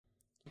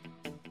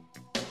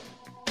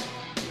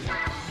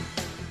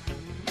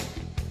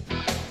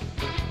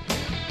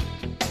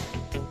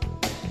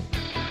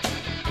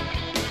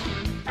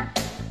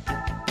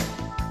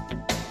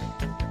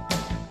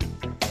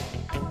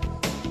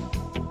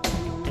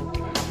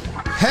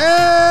Hello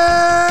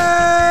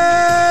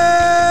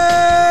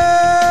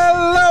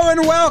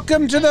and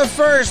welcome to the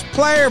first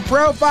player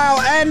profile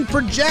and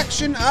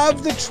projection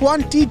of the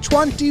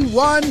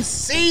 2021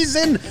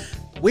 season.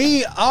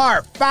 We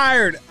are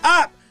fired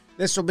up.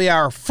 This will be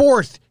our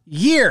fourth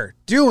year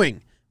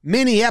doing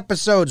mini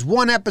episodes,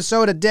 one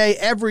episode a day,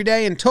 every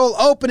day until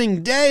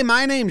opening day.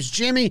 My name's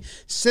Jimmy.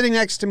 Sitting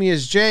next to me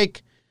is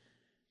Jake.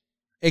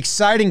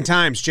 Exciting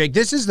times, Jake.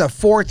 This is the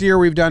fourth year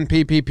we've done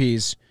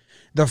PPPs.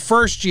 The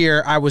first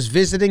year, I was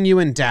visiting you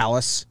in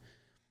Dallas.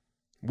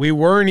 We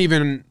weren't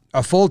even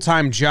a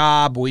full-time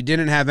job. We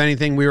didn't have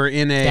anything. We were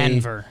in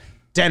Denver.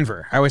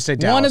 I always say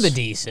Dallas. One of the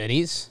D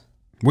cities.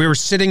 We were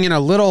sitting in a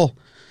little,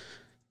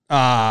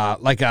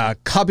 like a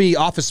cubby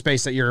office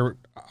space at your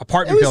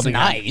apartment building. It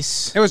was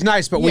nice. It was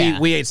nice, but Yeah.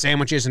 we ate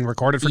sandwiches and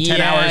recorded for 10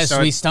 hours. Yes,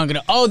 we stunk it.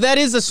 Oh, that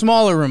is a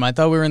smaller room. I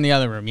thought we were in the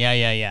other room.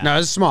 Yeah. No,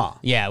 it's small.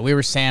 Yeah, we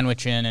were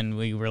sandwiching, and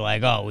we were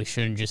like, oh, we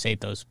shouldn't just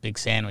ate those big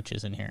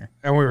sandwiches in here.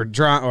 And we were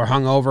drunk or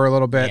hung over a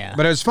little bit. Yeah.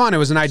 But it was fun. It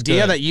was an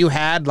idea that you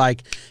had,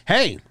 like,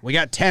 hey, we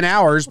got 10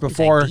 hours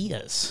before.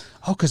 Ideas.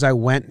 Oh, because I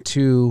went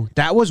to,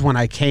 that was when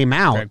I came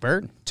out. Greg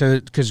Bird?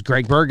 Because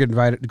Greg Bird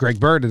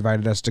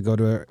invited us to go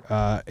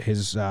to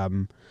his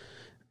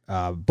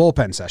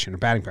bullpen session or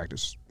batting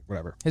practice,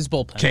 whatever. His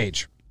bullpen.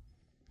 Cage.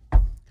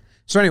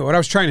 So anyway, what I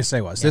was trying to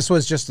say was this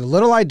was just a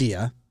little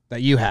idea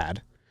that you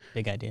had.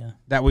 Big idea.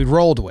 That we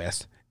rolled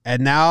with.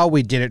 And now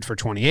we did it for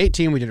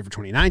 2018. We did it for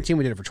 2019.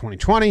 We did it for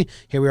 2020.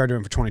 Here we are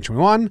doing it for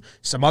 2021.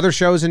 Some other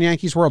shows in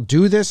Yankees World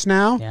do this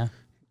now. Yeah.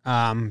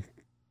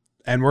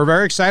 And we're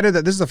very excited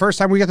that this is the first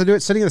time we get to do it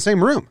sitting in the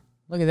same room.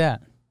 Look at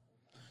that.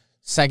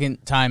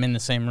 Second time in the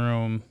same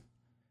room,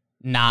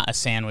 not a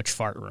sandwich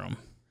fart room.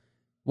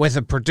 With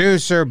a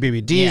producer,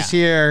 BBD's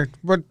here.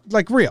 But,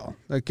 like, real.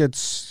 Like,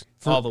 it's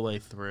all the way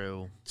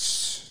through.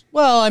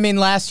 Well, I mean,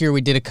 last year we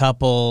did a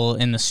couple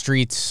in the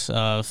streets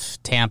of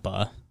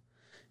Tampa.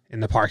 In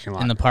the parking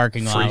lot. In the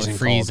parking lot. Freezing With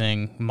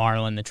freezing.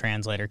 Marlon, the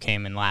translator,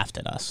 came and laughed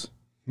at us.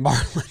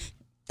 Marlon.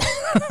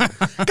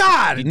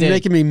 God, you're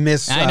making me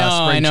miss spring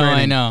training.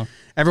 I know.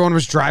 Everyone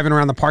was driving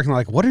around the parking lot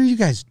like, what are you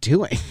guys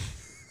doing?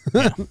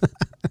 Yeah.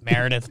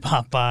 Meredith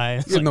popped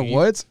by. In the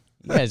woods?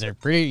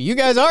 You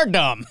guys are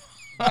dumb.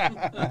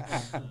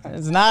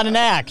 It's not an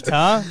act,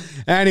 huh?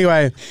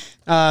 Anyway,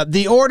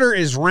 the order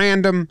is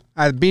random.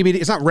 BBD,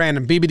 it's not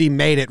random. BBD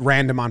made it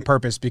random on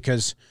purpose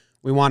because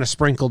we want to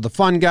sprinkle the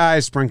fun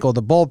guys, sprinkle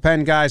the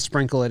bullpen guys,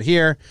 sprinkle it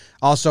here.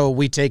 Also,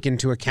 we take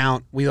into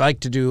account, we like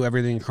to do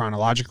everything in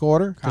chronological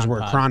order because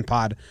we're a cron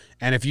pod.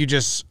 And if you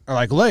just are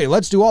like, hey,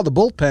 let's do all the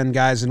bullpen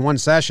guys in one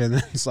session,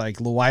 it's like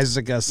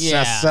Loizaga,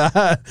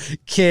 Sessa,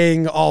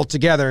 King all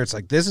together. It's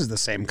like, this is the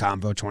same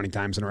combo 20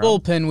 times in a row.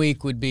 Bullpen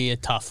week would be a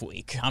tough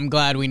week. I'm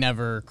glad we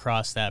never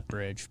crossed that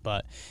bridge.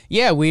 But,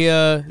 yeah, we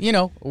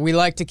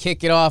like to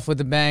kick it off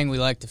with a bang. We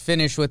like to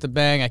finish with a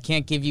bang. I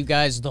can't give you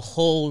guys the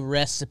whole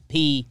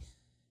recipe.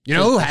 You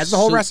know who has the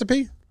whole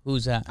recipe?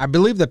 Who's that? I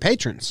believe the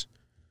patrons.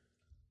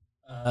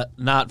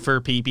 Not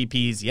for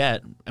PPPs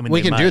yet. I mean,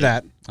 we can do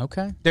that.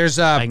 Okay. There's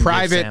a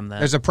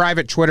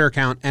private Twitter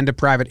account and a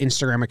private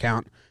Instagram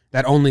account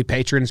that only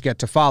patrons get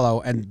to follow,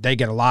 and they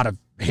get a lot of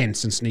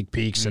hints and sneak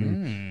peeks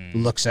and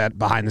looks at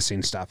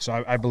behind-the-scenes stuff.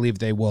 So I believe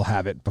they will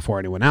have it before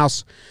anyone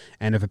else.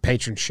 And if a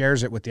patron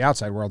shares it with the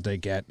outside world, they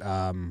get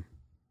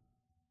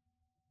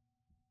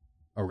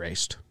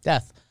erased.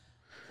 Death.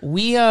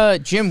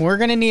 Jim, we're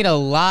going to need a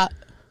lot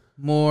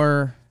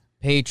more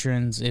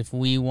patrons if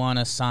we want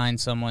to sign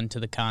someone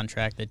to the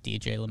contract that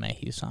DJ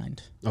LeMahieu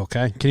signed.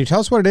 Okay. Can you tell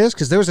us what it is?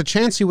 Because there was a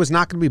chance he was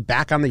not going to be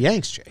back on the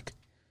Yanks, Jake.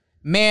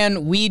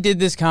 Man, we did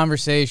this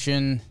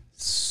conversation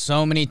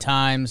so many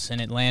times,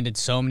 and it landed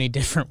so many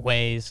different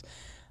ways.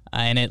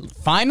 And it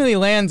finally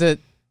lands at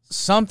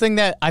something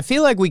that I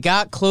feel like we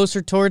got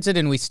closer towards it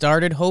and we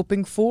started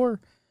hoping for.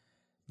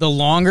 The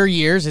longer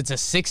years, it's a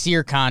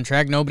 6-year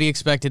contract. Nobody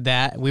expected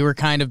that. We were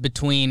kind of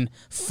between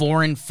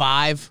 4 and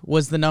 5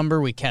 was the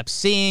number we kept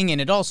seeing, and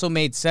it also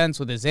made sense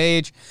with his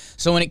age.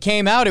 So when it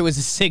came out, it was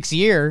a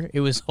 6-year. It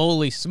was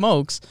holy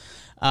smokes,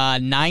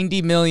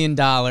 $90 million.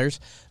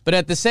 But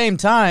at the same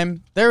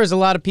time, there was a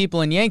lot of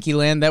people in Yankee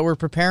land that were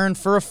preparing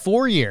for a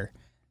 4-year,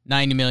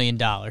 $90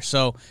 million.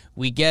 So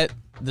we get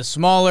the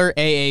smaller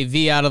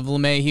AAV out of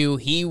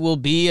LeMahieu. He will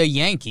be a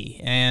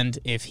Yankee. And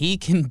if he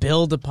can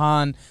build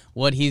upon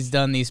what he's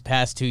done these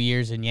past 2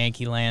 years in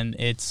Yankee land,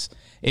 it's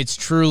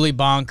truly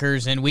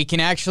bonkers. And we can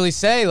actually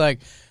say,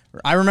 like,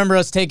 I remember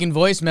us taking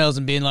voicemails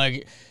and being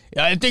like,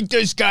 I think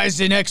this guy's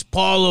the next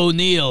Paul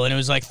O'Neill. And it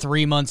was like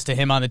 3 months to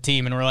him on the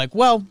team. And we're like,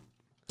 well,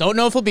 don't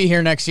know if he'll be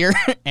here next year.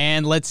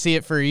 And let's see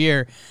it for a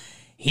year.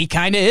 He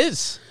kind of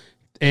is.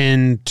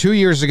 And 2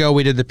 years ago,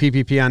 we did the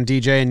PPP on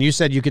DJ, and you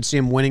said you could see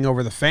him winning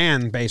over the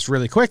fan base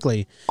really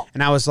quickly.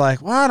 And I was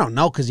like, well, I don't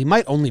know, because he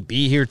might only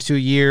be here 2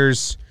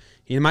 years.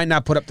 He might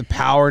not put up the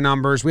power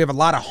numbers. We have a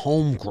lot of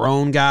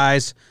homegrown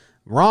guys.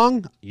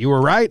 Wrong. You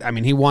were right. I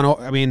mean, he won.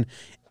 I mean,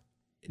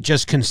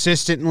 just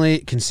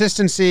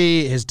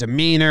consistency, his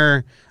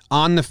demeanor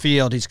on the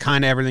field. He's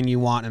kind of everything you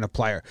want in a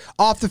player.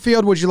 Off the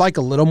field, would you like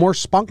a little more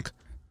spunk?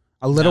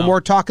 a little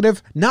more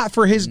talkative. Not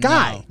for his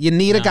guy. No. You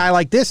need a guy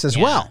like this as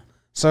well.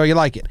 So you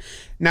like it.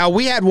 Now,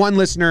 we had one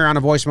listener on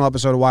a voicemail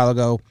episode a while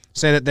ago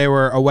say that they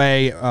were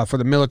away for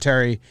the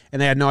military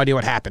and they had no idea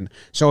what happened.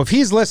 So if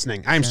he's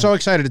listening, I'm so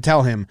excited to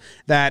tell him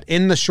that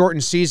in the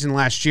shortened season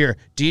last year,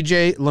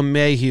 DJ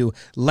LeMahieu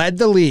led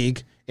the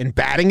league in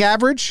batting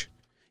average.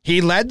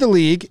 He led the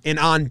league in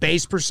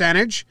on-base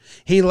percentage.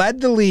 He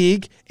led the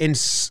league in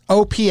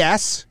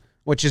OPS,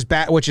 which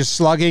is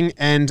slugging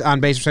and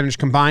on-base percentage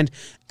combined.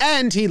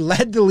 And he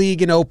led the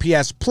league in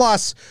OPS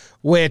plus,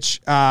 which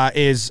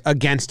is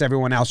against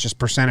everyone else, just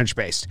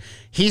percentage-based.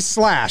 He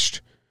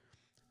slashed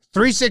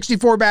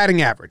 364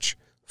 batting average,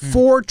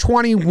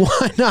 421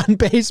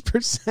 on-base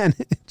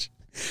percentage,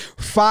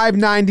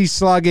 590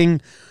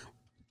 slugging,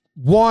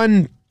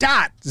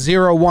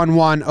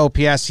 1.011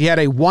 OPS. He had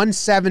a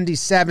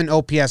 177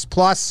 OPS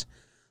plus,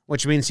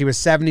 which means he was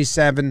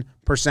 77%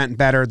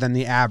 better than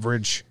the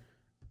average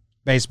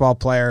baseball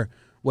player,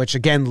 which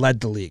again led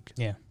the league.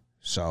 Yeah.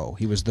 So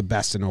he was the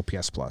best in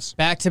OPS plus.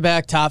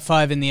 Back-to-back top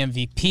 5 in the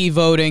MVP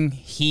voting.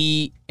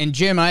 And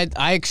Jim, I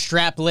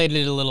extrapolated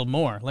it a little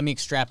more. Let me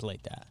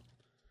extrapolate that.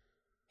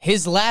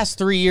 His last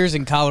 3 years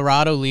in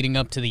Colorado leading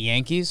up to the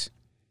Yankees,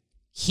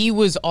 he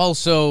was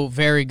also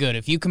very good.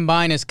 If you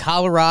combine his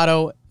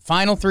Colorado,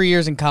 final 3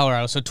 years in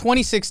Colorado, so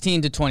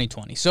 2016 to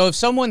 2020. So if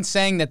someone's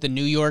saying that the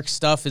New York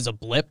stuff is a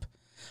blip,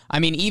 I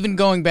mean, even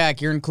going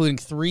back, you're including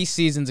 3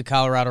 seasons of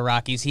Colorado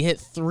Rockies. He hit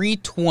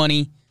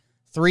 320,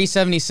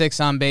 376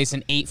 on base,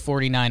 and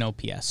 849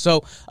 OPS.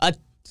 So,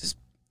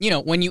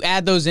 when you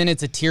add those in,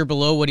 it's a tier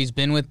below what he's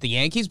been with the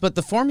Yankees, but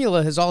the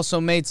formula has also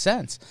made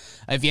sense.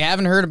 If you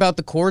haven't heard about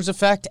the Coors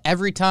effect,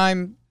 every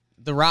time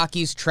the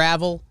Rockies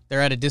travel,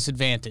 they're at a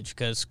disadvantage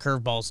because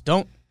curveballs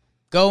don't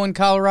go in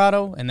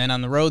Colorado, and then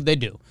on the road, they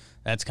do.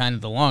 That's kind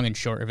of the long and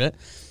short of it.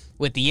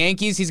 With the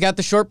Yankees, he's got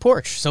the short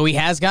porch, so he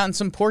has gotten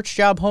some porch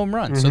job home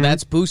runs. So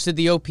that's boosted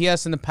the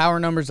OPS and the power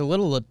numbers a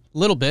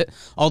little bit,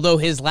 although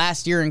his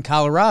last year in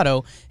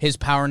Colorado, his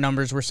power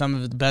numbers were some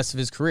of the best of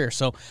his career.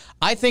 So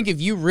I think if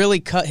you really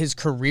cut his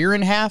career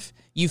in half,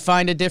 you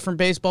find a different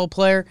baseball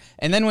player.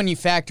 And then when you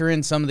factor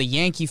in some of the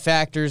Yankee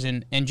factors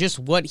and just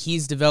what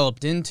he's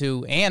developed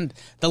into and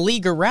the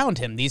league around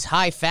him, these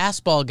high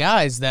fastball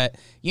guys that,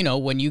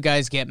 when you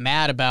guys get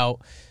mad about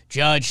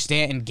Judge,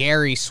 Stanton,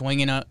 Gary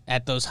swinging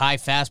at those high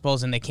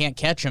fastballs and they can't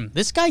catch them.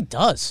 This guy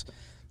does.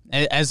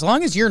 As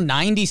long as you're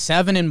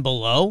 97 and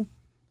below,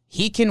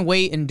 he can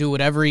wait and do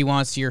whatever he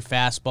wants to your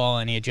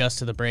fastball and he adjusts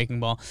to the breaking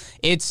ball.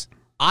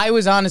 I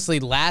was honestly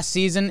last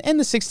season, and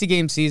the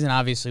 60-game season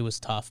obviously was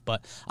tough,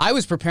 but I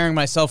was preparing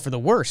myself for the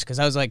worst because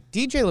I was like,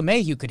 DJ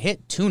LeMahieu could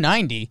hit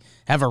 290,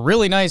 have a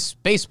really nice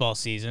baseball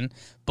season,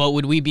 but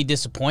would we be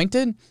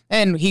disappointed?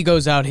 And he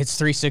goes out, hits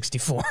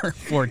 364,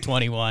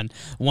 421,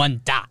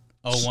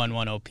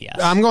 1.011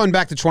 OPS. I'm going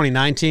back to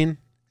 2019.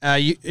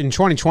 In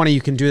 2020,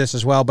 you can do this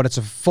as well, but it's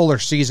a fuller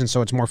season,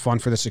 so it's more fun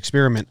for this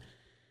experiment.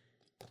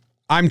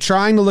 I'm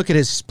trying to look at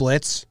his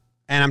splits,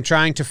 and I'm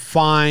trying to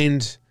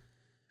find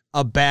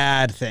a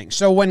bad thing.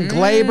 So when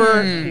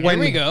Glaber,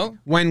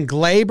 when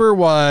Glaber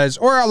was,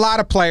 or a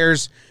lot of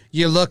players,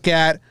 you look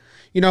at,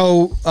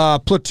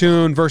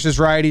 platoon versus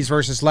righties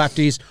versus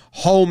lefties,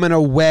 home and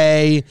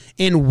away,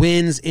 in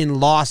wins,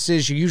 in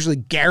losses. You're usually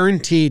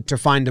guaranteed to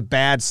find a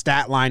bad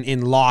stat line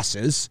in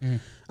losses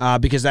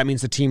because that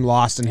means the team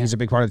lost and he's a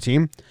big part of the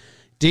team.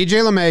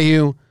 DJ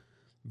LeMahieu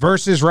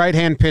versus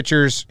right-hand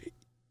pitchers,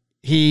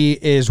 he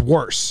is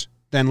worse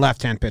than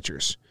left-hand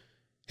pitchers.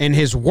 In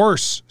his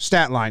worst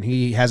stat line,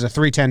 he has a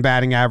 310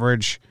 batting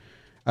average,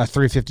 a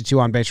 352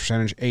 on base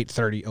percentage,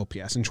 830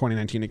 OPS in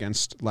 2019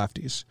 against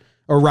lefties.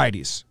 Or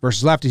righties.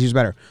 Versus lefties, he's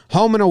better.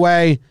 Home and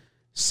away,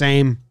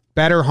 same.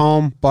 Better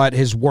home, but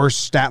his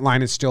worst stat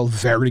line is still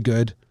very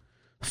good.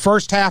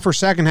 First half or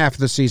second half of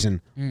the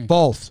season,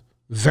 both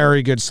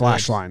very good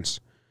slash lines.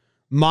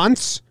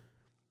 Months,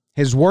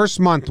 his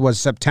worst month was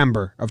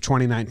September of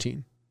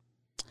 2019.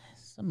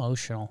 It's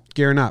emotional.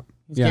 Gearing up.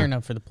 He's gearing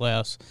up for the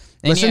playoffs.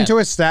 And Listen to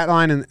his stat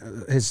line and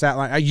his stat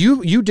line.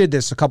 You did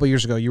this a couple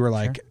years ago. You were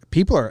like,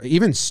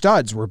 even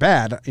studs were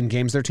bad in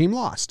games their team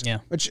lost. Yeah.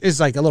 Which is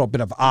like a little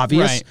bit of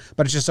obvious,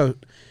 but it's just so.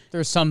 There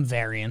was some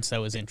variance that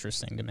was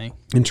interesting to me.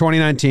 In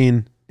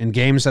 2019, in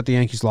games that the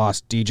Yankees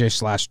lost, DJ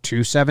slashed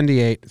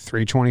 278,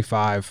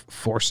 325,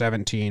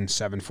 417,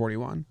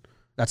 741.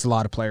 That's a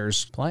lot of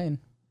players playing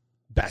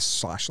best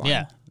slash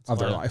line of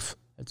their life.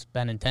 It's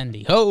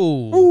Benintendi.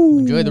 Oh,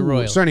 enjoy the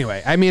Royals. So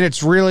anyway, I mean,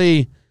 it's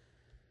really.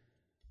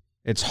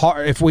 It's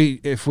hard if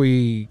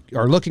we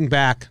are looking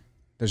back.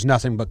 There's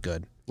nothing but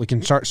good. We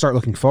can start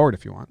looking forward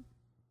if you want.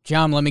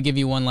 John, let me give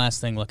you one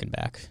last thing looking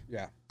back.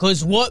 Yeah.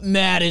 Because what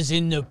matters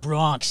in the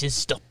Bronx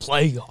is the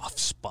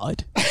playoffs,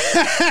 bud.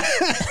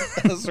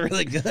 That was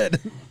really good.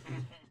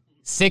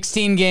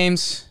 16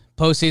 games,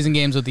 postseason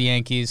games with the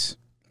Yankees,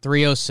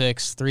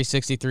 306,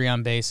 363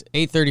 on base,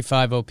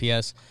 835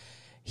 OPS.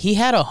 He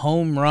had a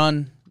home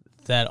run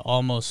that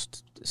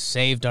almost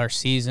saved our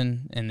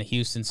season in the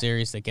Houston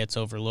series that gets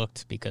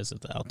overlooked because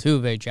of the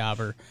Altuve job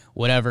or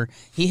whatever.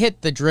 He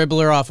hit the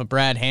dribbler off of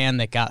Brad Hand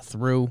that got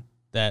through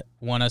that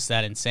won us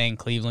that insane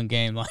Cleveland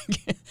game.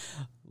 Like,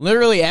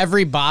 literally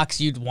every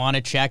box you'd want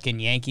to check in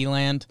Yankee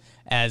land,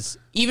 as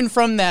even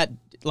from that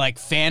like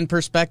fan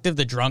perspective,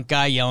 the drunk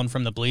guy yelling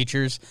from the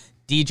bleachers,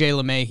 DJ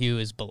LeMahieu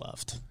is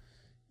beloved.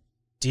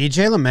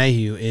 DJ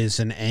LeMahieu is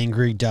an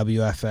angry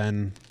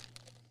WFAN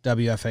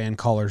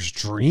caller's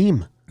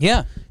dream.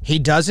 Yeah. He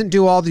doesn't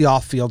do all the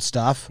off-field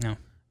stuff. No.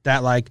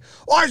 That like,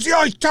 why is he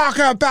always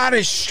talking about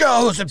his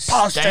shows and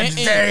posting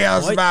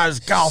videos about his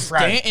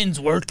girlfriend? Stanton's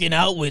working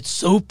out with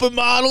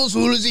supermodels.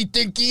 Who does he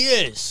think he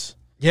is?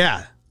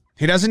 Yeah.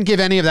 He doesn't give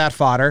any of that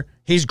fodder.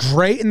 He's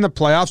great in the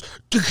playoffs.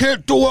 You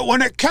can't do it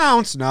when it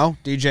counts. No,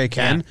 DJ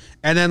can. Yeah.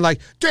 And then like,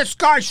 this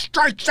guy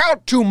strikes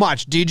out too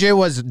much. DJ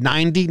was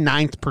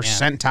 99th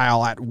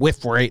percentile at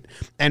whiff rate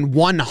and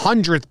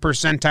 100th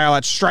percentile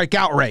at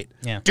strikeout rate.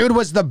 Yeah. Dude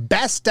was the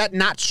best at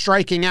not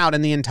striking out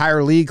in the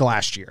entire league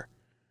last year.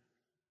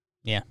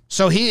 Yeah.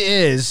 So he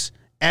is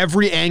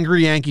every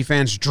angry Yankee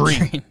fan's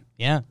dream.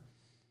 Yeah.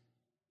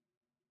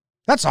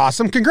 That's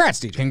awesome. Congrats,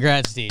 DJ.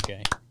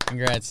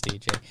 Congrats,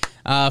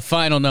 DJ.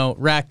 Final note,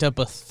 racked up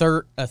a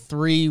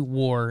 3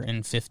 WAR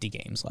in 50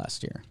 games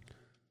last year.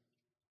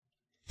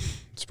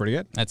 It's pretty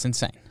good. That's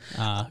insane.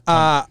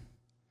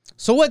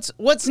 So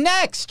what's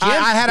next, Jim?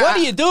 What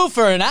do you do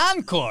for an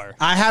encore?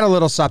 I had a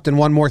little something.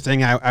 One more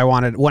thing I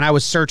wanted. When I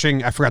was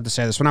searching, I forgot to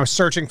say this. When I was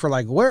searching for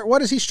like, what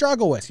does he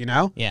struggle with, you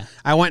know? Yeah.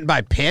 I went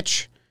by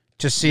pitch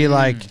to see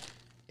like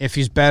if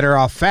he's better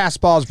off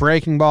fastballs,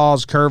 breaking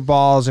balls,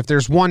 curveballs. If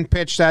there's one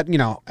pitch that, you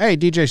know, hey,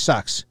 DJ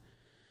sucks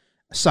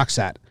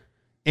at.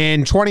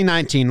 In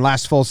 2019,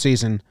 last full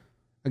season,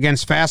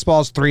 against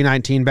fastballs,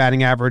 319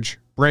 batting average.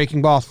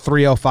 Breaking ball,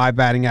 305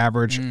 batting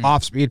average.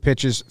 Off-speed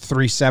pitches,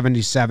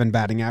 377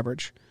 batting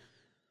average.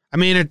 I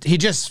mean, he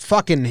just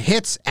fucking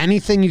hits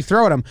anything you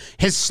throw at him.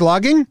 His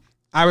slugging,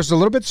 I was a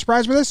little bit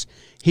surprised with this.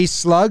 He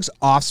slugs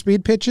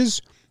off-speed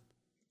pitches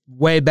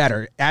way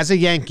better. As a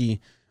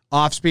Yankee,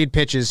 off-speed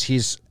pitches,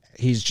 he's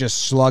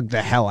just slugged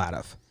the hell out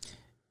of.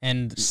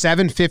 And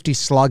 750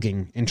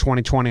 slugging in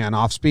 2020 on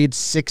off-speed,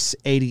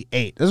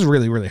 688. This is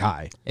really, really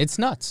high. It's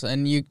nuts,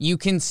 and you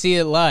can see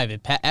it live.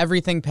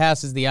 Everything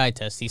passes the eye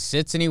test. He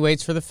sits and he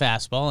waits for the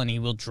fastball, and he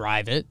will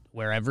drive it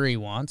wherever he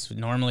wants,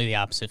 normally the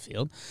opposite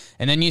field.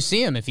 And then you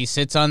see him. If he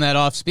sits on that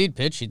off-speed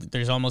pitch,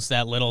 there's almost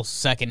that little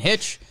second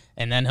hitch,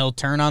 and then he'll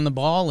turn on the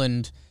ball,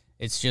 and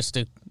it's just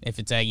if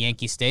it's at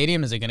Yankee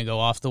Stadium, is it going to go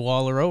off the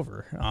wall or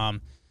over?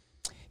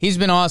 He's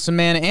been awesome,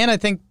 man, and I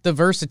think the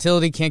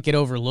versatility can't get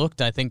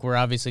overlooked. I think we're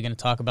obviously going to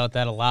talk about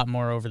that a lot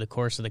more over the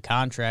course of the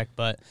contract,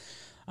 but,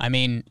 I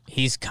mean,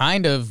 he's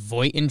kind of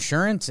Voit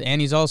insurance, and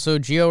he's also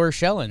Gio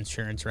Urshela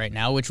insurance right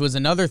now, which was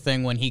another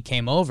thing when he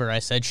came over. I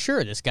said,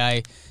 sure, this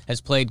guy has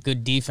played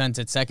good defense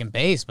at second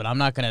base, but I'm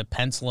not going to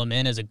pencil him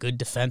in as a good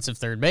defensive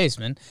third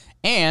baseman,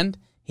 and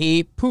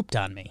he pooped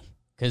on me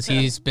because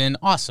he's been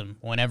awesome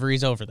whenever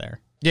he's over there.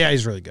 Yeah,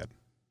 he's really good.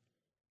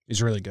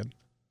 He's really good.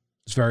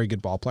 He's a very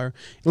good ball player.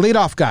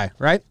 Leadoff guy,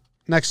 right?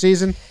 Next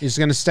season, he's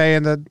going to stay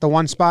in the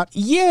one spot?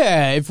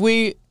 Yeah.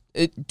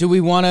 Do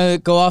we want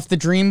to go off the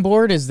dream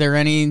board? Is there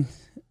any...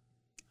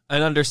 I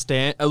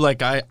understand.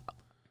 Like,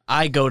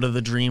 I go to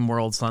the dream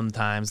world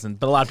sometimes,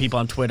 but a lot of people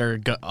on Twitter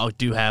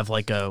do have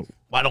like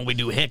why don't we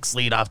do Hicks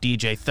leadoff,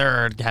 DJ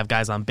third, have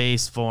guys on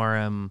base for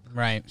him?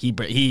 Right.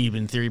 He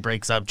in theory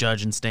breaks up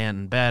Judge and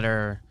Stanton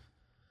better.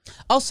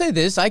 I'll say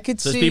this.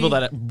 There's people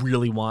that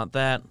really want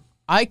that.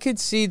 I could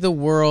see the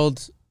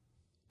world...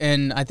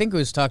 And I think it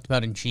was talked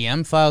about in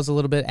GM files a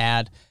little bit,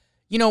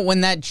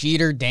 when that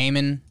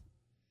Jeter-Damon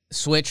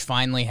switch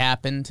finally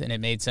happened and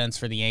it made sense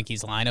for the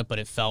Yankees lineup, but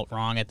it felt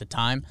wrong at the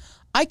time,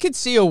 I could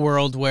see a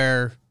world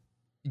where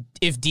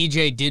if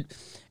DJ did...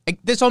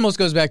 This almost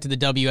goes back to the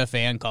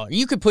WFAN caller.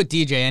 You could put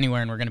DJ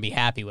anywhere and we're going to be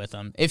happy with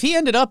him. If he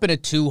ended up in a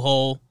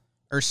 2-hole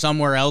or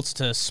somewhere else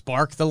to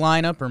spark the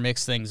lineup or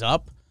mix things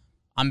up,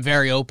 I'm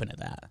very open to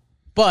that.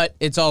 But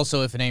it's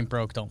also, if it ain't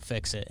broke, don't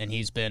fix it. And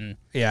he's been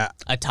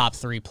a top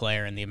 3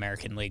 player in the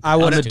American League. On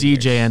the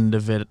DJ end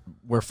of it,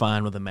 we're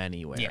fine with him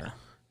anywhere. Yeah.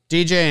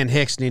 DJ and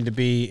Hicks need to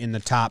be in the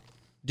top.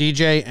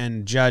 DJ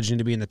and Judge need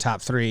to be in the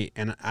top 3,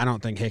 and I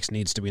don't think Hicks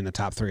needs to be in the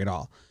top 3 at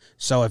all.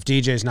 So if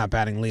DJ's not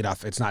batting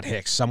leadoff, it's not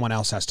Hicks. Someone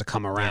else has to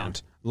come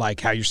around,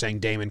 like how you're saying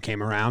Damon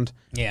came around.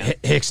 Yeah.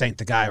 Hicks ain't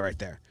the guy right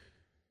there.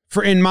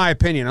 In my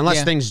opinion,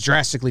 unless things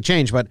drastically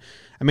change. But,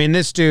 I mean,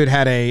 this dude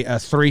had a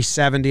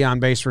 370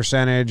 on-base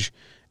percentage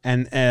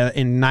and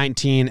in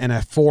 19 and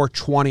a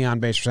 420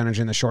 on-base percentage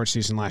in the short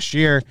season last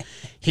year.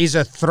 He's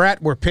a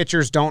threat where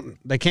pitchers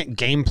they can't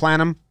game plan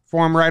him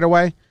for him right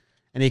away,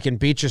 and he can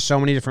beat you so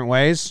many different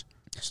ways.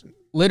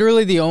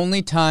 Literally the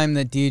only time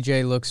that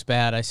DJ looks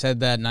bad, I said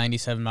that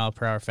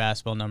 97-mile-per-hour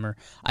fastball number.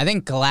 I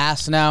think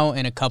Glasnow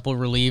and a couple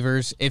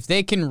relievers, if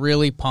they can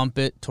really pump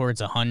it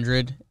towards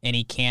 100 and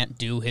he can't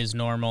do his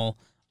normal,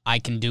 I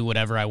can do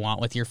whatever I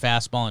want with your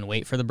fastball and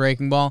wait for the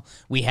breaking ball,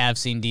 we have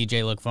seen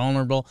DJ look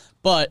vulnerable.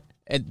 But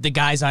the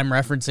guys I'm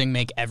referencing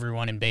make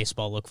everyone in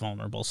baseball look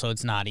vulnerable, so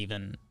it's not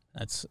even,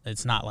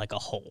 it's not like a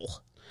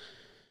hole.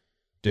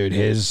 Dude,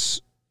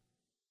 his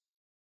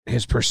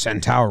his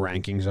percentile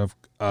rankings of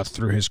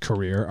through his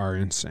career are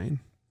insane.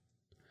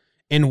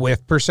 In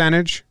whiff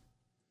percentage,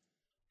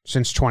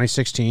 since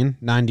 2016,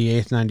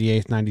 98th,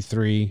 98th,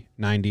 93,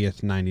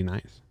 90th,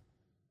 99th.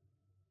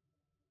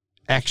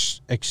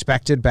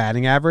 Expected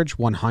batting average,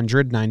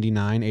 100,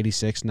 99,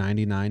 86,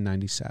 99,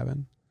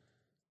 97.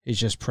 He's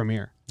just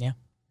premier. Yeah.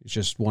 He's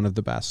just one of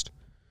the best.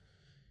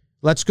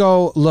 Let's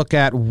go look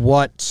at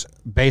what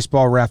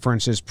Baseball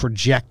Reference is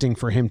projecting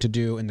for him to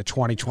do in the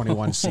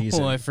 2021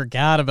 season. Oh, I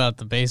forgot about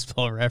the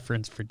Baseball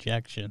Reference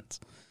projections.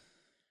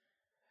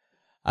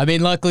 I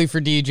mean, luckily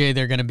for DJ,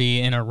 they're going to be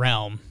in a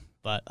realm,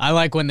 but I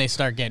like when they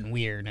start getting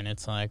weird, and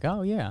it's like,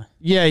 oh, yeah.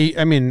 Yeah,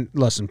 I mean,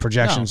 listen,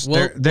 projections.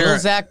 No. Will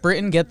Zach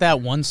Britton get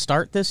that one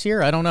start this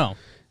year? I don't know.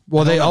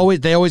 Well, they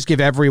always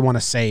give everyone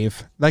a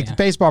save. Like,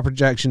 baseball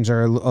projections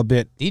are a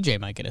bit... DJ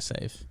might get a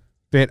save.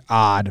 Bit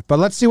odd, but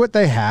let's see what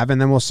they have,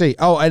 and then we'll see.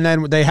 Oh, and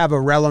then they have a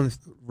what's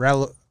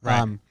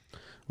the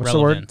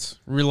word?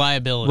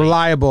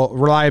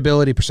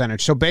 Reliability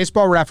percentage. So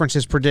Baseball Reference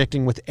is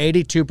predicting with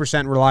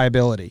 82%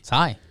 reliability. It's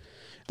high.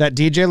 That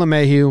DJ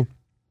LeMahieu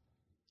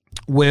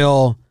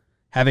will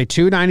have a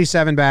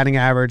 297 batting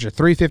average, a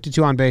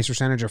 352 on base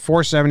percentage, a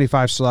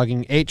 475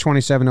 slugging,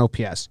 827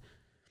 OPS.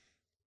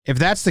 If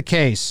that's the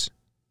case,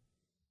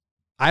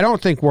 I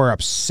don't think we're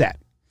upset,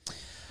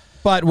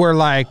 but we're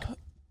like,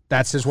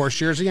 that's his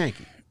worst year as a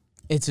Yankee.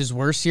 It's his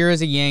worst year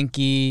as a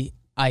Yankee.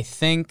 I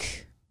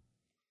think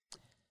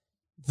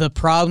the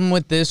problem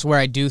with this, where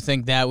I do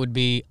think that would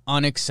be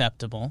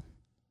unacceptable,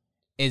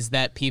 is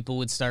that people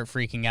would start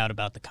freaking out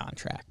about the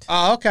contract.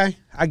 Oh, okay.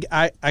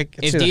 I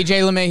if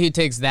DJ LeMahieu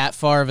takes that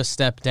far of a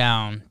step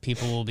down,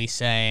 people will be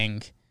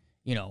saying,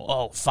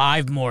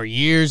 5 more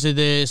years of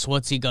this,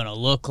 what's he going to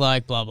look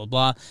like, blah, blah,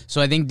 blah. So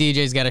I think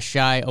DJ's got to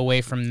shy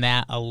away from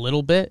that a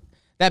little bit.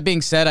 That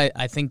being said,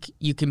 I think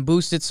you can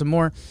boost it some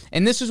more.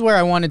 And this is where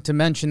I wanted to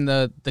mention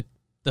the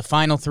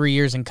final 3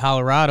 years in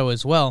Colorado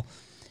as well.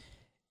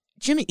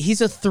 Jimmy, he's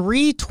a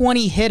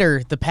 320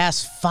 hitter the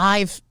past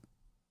five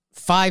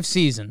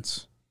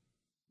seasons.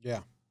 Yeah.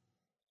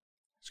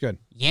 It's good.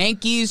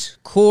 Yankees,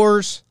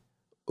 Coors,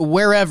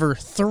 wherever,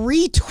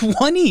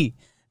 320.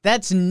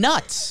 That's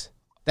nuts.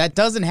 That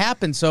doesn't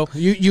happen. So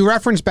you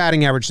reference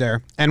batting average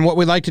there, and what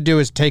we like to do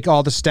is take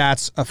all the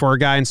stats for a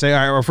guy and say, all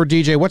right, or for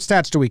DJ, what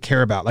stats do we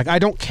care about? Like, I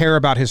don't care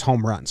about his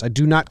home runs. I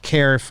do not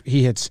care if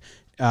he hits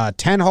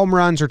 10 home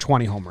runs or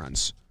 20 home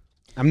runs.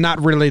 I'm not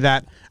really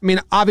that. I mean,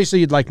 obviously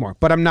you'd like more,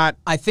 but I'm not.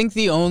 I think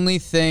the only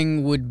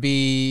thing would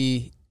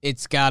be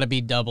it's got to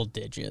be double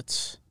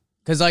digits.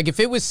 Because, like, if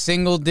it was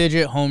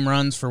single-digit home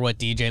runs for what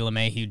DJ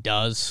LeMahieu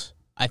does,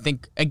 I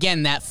think,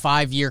 again, that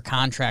 5-year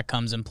contract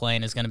comes in play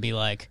and is going to be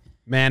like,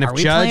 man, if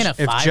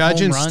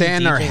Judge and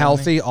Stanton are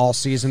healthy all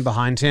season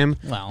behind him,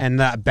 and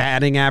the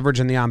batting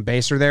average and the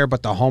on-base are there,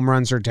 but the home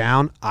runs are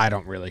down, I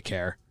don't really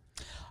care.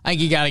 I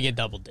think you got to get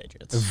double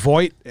digits. If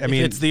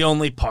it's the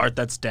only part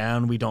that's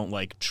down, we don't,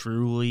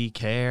 truly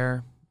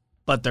care.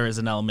 But there is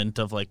an element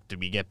of, did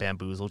we get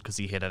bamboozled because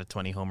he hit at a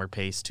 20-homer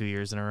pace 2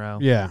 years in a row?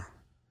 Yeah.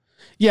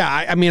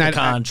 Yeah, the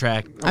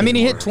contract.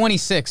 He hit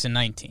 26 in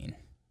 19.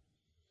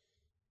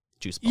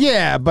 Juice balls.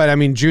 Yeah, but,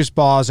 juice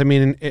balls,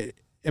 he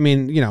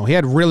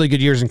had really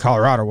good years in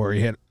Colorado where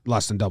he hit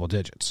less than double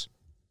digits.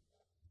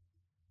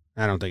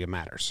 I don't think it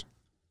matters.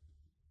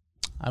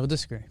 I would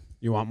disagree.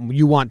 You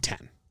want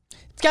 10.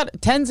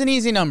 10's an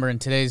easy number in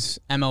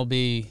today's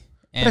MLB.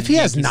 But if he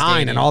has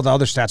 9 and all the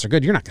other stats are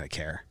good, you're not going to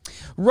care.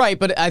 Right,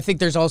 but I think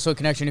there's also a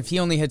connection. If he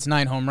only hits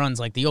 9 home runs,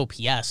 the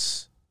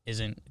OPS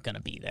isn't going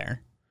to be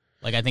there.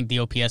 I think the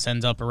OPS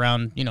ends up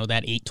around,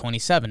 that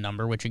 827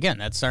 number, which, again,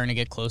 that's starting to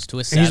get close to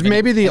a 7. He's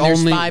maybe the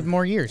only... There's 5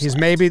 more years He's left.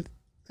 maybe...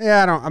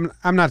 Yeah,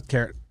 I'm not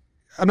caring.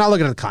 I'm not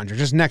looking at the contract.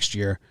 Just next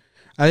year.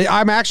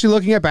 I'm actually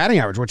looking at batting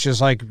average, which is,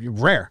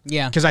 rare.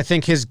 Yeah. Because I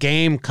think his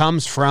game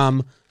comes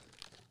from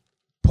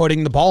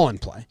putting the ball in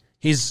play.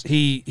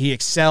 He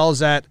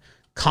excels at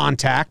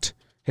contact.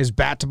 His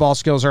bat-to-ball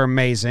skills are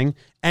amazing,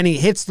 and he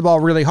hits the ball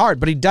really hard,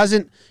 but he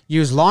doesn't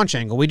use launch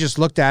angle. We just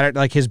looked at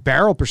it, his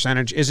barrel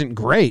percentage isn't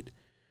great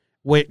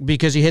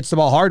because he hits the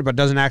ball hard but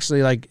doesn't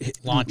actually,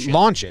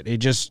 launch it. He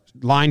just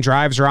line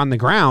drives are on the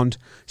ground,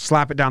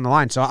 slap it down the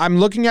line. So I'm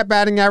looking at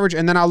batting average,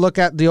 and then I'll look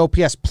at the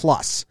OPS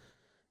plus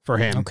for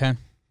him. Okay.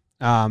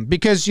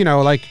 Because, he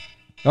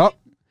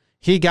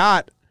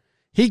got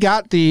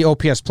the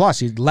OPS plus.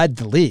 He led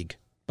the league.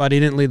 But he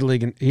didn't lead the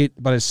league.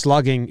 But his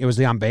slugging, it was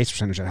the on-base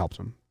percentage that helped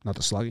him, not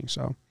the slugging.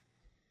 So,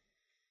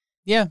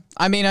 yeah,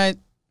 I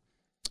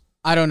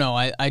don't know.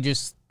 I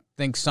just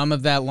think some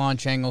of that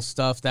launch angle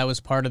stuff, that was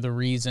part of the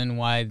reason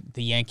why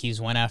the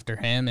Yankees went after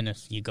him. And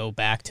if you go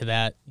back to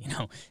that,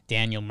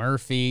 Daniel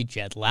Murphy,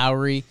 Jed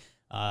Lowry,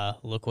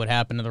 look what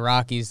happened to the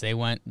Rockies. They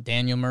went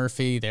Daniel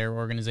Murphy. Their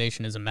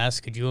organization is a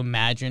mess. Could you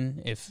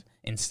imagine if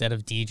instead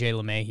of DJ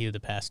LeMahieu the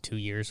past 2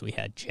 years, we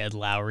had Jed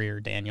Lowry or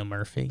Daniel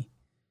Murphy?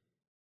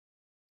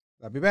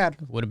 That'd be bad.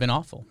 Would have been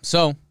awful.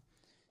 So,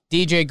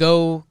 DJ,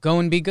 go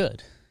and be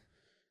good.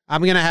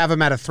 I'm going to have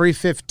him at a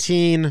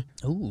 315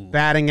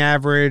 batting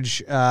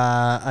average,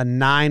 a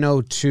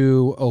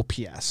 902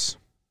 OPS.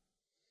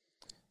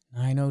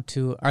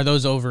 902. Are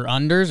those over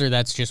unders or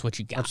that's just what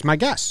you got? That's my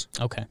guess.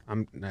 Okay.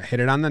 I hit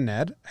it on the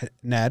Ned.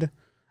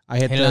 I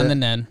hit it on the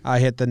Ned. I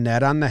hit the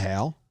Ned on the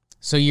Hale.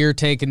 So you're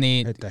taking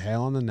hit the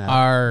Hale on the Ned.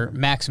 Our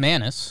Max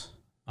Manus,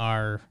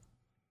 our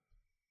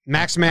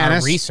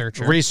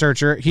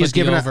researcher. He's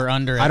given over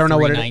under. I don't know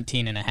what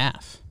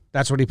 19.5.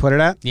 That's what he put it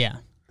at. Yeah.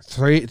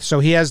 3. So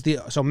he has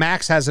so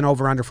Max has an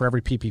over under for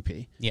every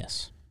PPP.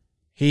 Yes.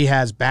 He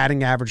has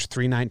batting average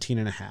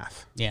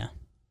 319.5. Yeah.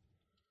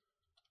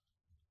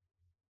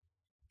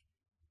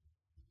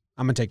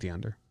 I'm gonna take the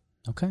under.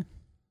 Okay.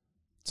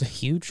 It's a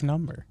huge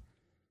number.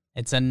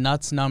 It's a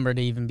nuts number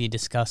to even be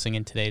discussing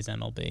in today's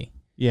MLB.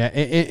 Yeah,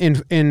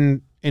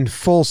 in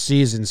full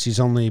seasons, he's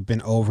only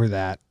been over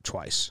that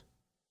twice.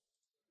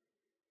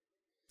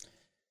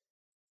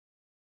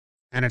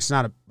 And it's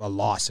not a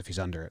loss if he's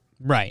under it.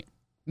 Right.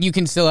 You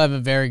can still have a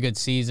very good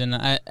season.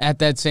 At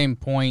that same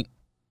point,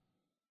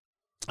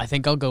 I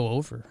think I'll go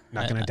over.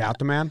 Not going to doubt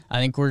the man? I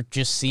think we're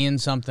just seeing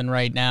something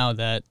right now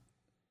that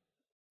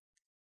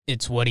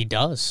it's what he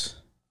does.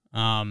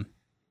 Again,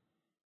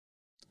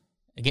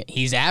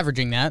 he's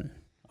averaging that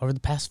over the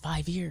past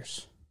 5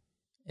 years.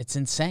 It's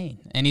insane.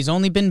 And he's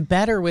only been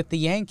better with the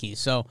Yankees.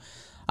 So,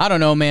 I don't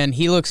know, man.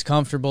 He looks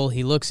comfortable.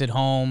 He looks at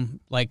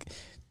home. Like,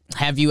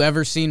 have you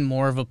ever seen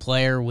more of a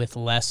player with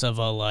less of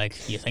a,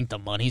 like, you think the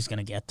money's going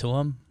to get to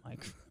him?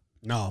 Like,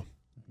 No,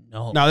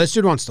 this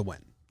dude wants to win.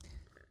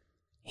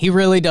 He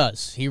really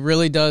does. He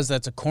really does.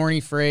 That's a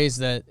corny phrase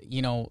that,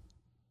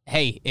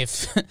 hey,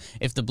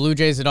 if the Blue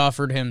Jays had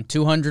offered him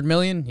 $200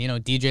 million,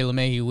 DJ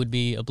LeMahieu would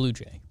be a Blue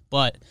Jay.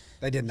 But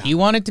they did not. He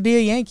wanted to be a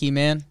Yankee,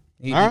 man.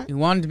 He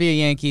wanted to be a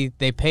Yankee.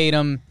 They paid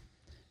him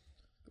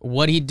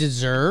what he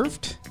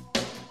deserved.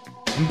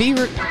 And be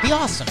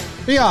awesome.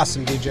 Be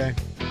awesome, DJ.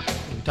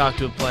 We talked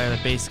to a player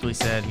that basically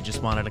said he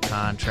just wanted a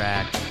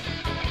contract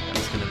that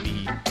was going to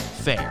be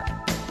fair.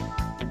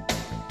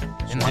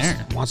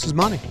 Wants his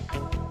money.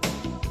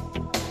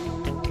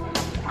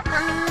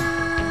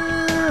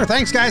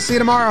 Thanks, guys. See you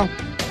tomorrow.